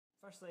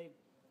Firstly,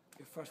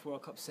 your first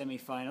World Cup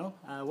semi-final.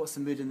 What's the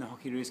mood in the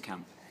Hockeyroos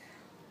camp?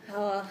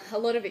 A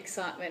lot of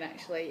excitement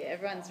actually.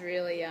 Everyone's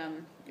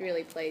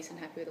really pleased and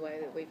happy with the way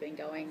that we've been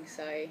going.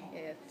 So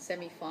yeah,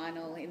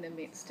 semi-final in the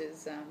midst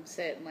is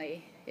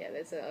certainly,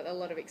 there's a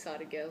lot of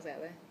excited girls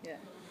out there. Yeah.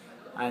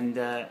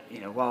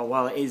 And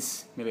while it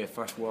is maybe a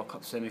first World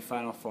Cup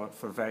semi-final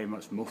for very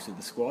much most of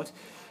the squad,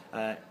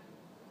 a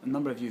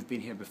number of you have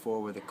been here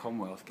before with the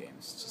Commonwealth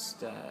Games.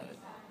 Just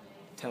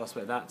tell us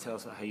about that. Tell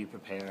us about how you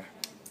prepare.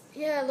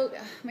 Yeah, look,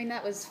 I mean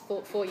that was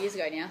 4 years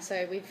ago now,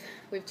 so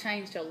we've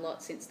changed a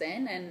lot since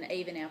then, and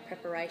even our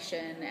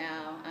preparation,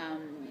 our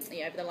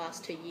over the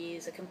last 2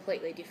 years, a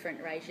completely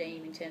different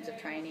regime in terms of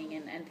training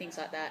and things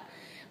like that.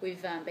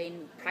 We've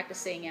been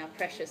practicing our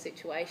pressure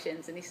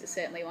situations, and this is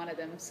certainly one of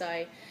them. So,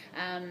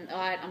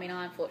 I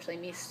unfortunately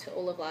missed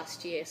all of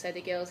last year, so the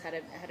girls had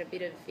a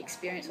bit of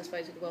experience, I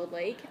suppose, with the World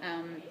League.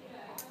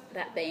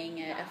 That being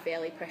a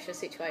fairly pressure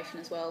situation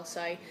as well.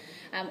 So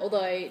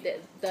although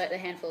the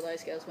handful of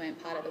those girls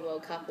weren't part of the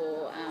World Cup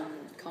or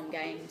Com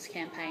Games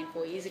campaign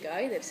 4 years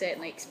ago, they've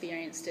certainly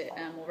experienced it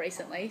more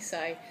recently. So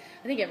I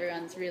think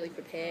everyone's really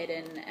prepared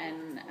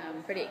and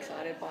pretty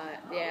excited by it.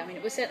 Yeah, I mean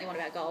it was certainly one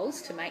of our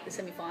goals to make the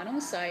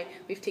semi-finals, so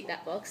we've ticked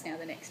that box. Now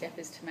the next step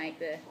is to make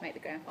the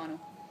grand final.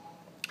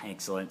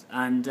 Excellent.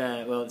 And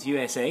it's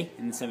USA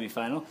in the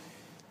semi-final.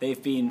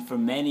 They've been, for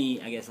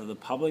many, I guess, of the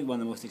public, one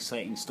of the most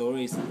exciting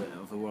stories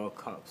of the World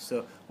Cup.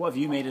 So what have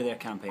you made of their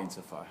campaign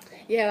so far?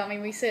 Yeah, I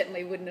mean, we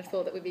certainly wouldn't have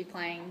thought that we'd be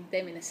playing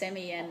them in the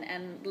semi.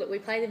 And look, we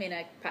played them in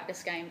a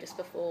practice game just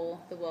before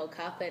the World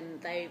Cup,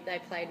 and they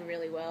played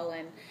really well.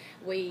 And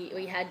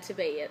we had to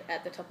be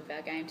at the top of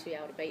our game to be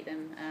able to beat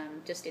them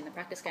just in the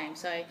practice game.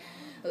 So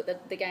look,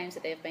 the games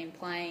that they've been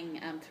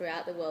playing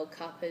throughout the World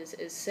Cup is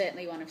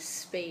certainly one of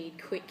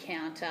speed, quick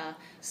counter,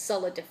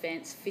 solid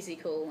defence,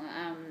 physical,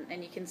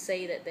 and you can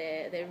see that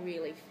they're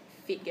really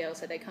fit girls,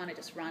 so they kind of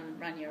just run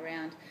you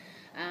around.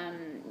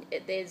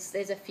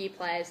 There's a few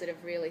players that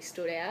have really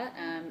stood out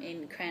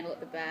in Crandall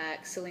at the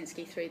back,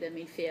 Selinsky through the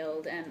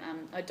midfield, and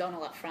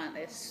O'Donnell up front.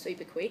 They're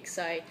super quick,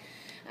 so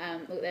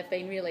look, they've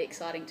been really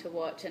exciting to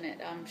watch, and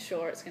I'm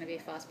sure it's going to be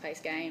a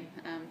fast-paced game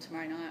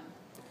tomorrow night.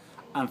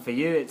 And for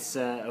you, it's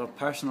a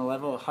personal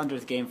level,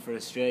 100th game for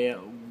Australia.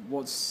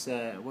 What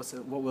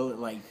will it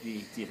like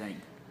be, do you think?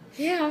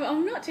 Yeah,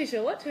 I'm not too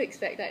sure what to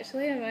expect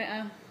actually.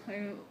 I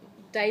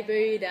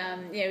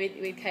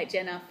debuted with Kate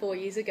Jenner 4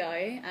 years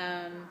ago,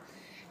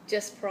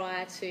 just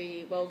prior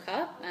to World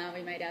Cup.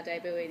 We made our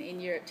debut in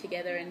Europe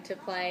together, and to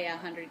play our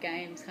 100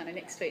 games kind of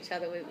next to each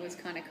other was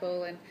kind of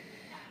cool. And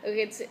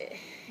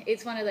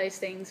it's one of those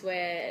things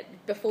where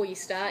before you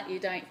start you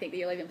don't think that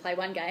you'll even play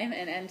one game,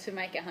 and to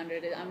make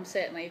 100, I'm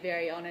certainly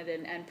very honoured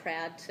and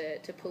proud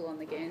to pull on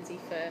the Guernsey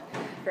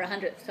for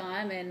 100th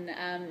time.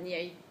 And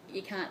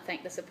you can't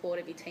thank the support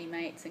of your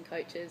teammates and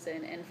coaches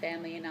and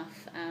family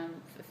enough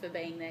for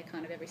being there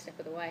kind of every step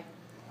of the way.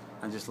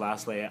 And just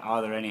lastly,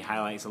 are there any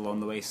highlights along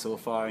the way so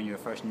far in your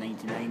first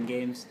 99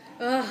 games?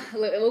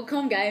 Look,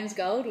 Com Games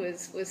Gold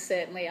was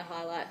certainly a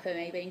highlight for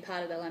me. Being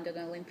part of the London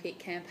Olympic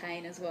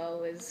campaign as well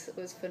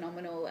was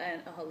phenomenal.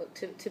 And look,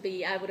 to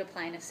be able to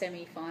play in a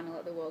semi-final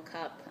at the World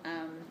Cup,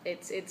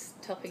 it's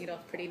topping it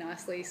off pretty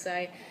nicely.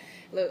 So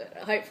look,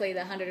 hopefully the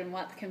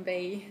 101th can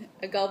be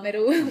a gold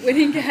medal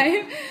winning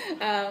game.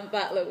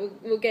 But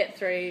look, we'll get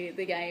through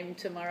the game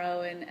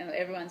tomorrow, and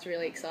everyone's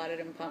really excited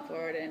and pumped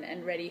for it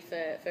and ready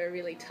for a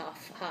really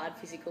tough, hard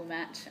physical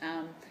match.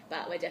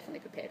 But we're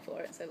definitely prepared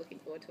for it, so looking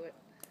forward to it.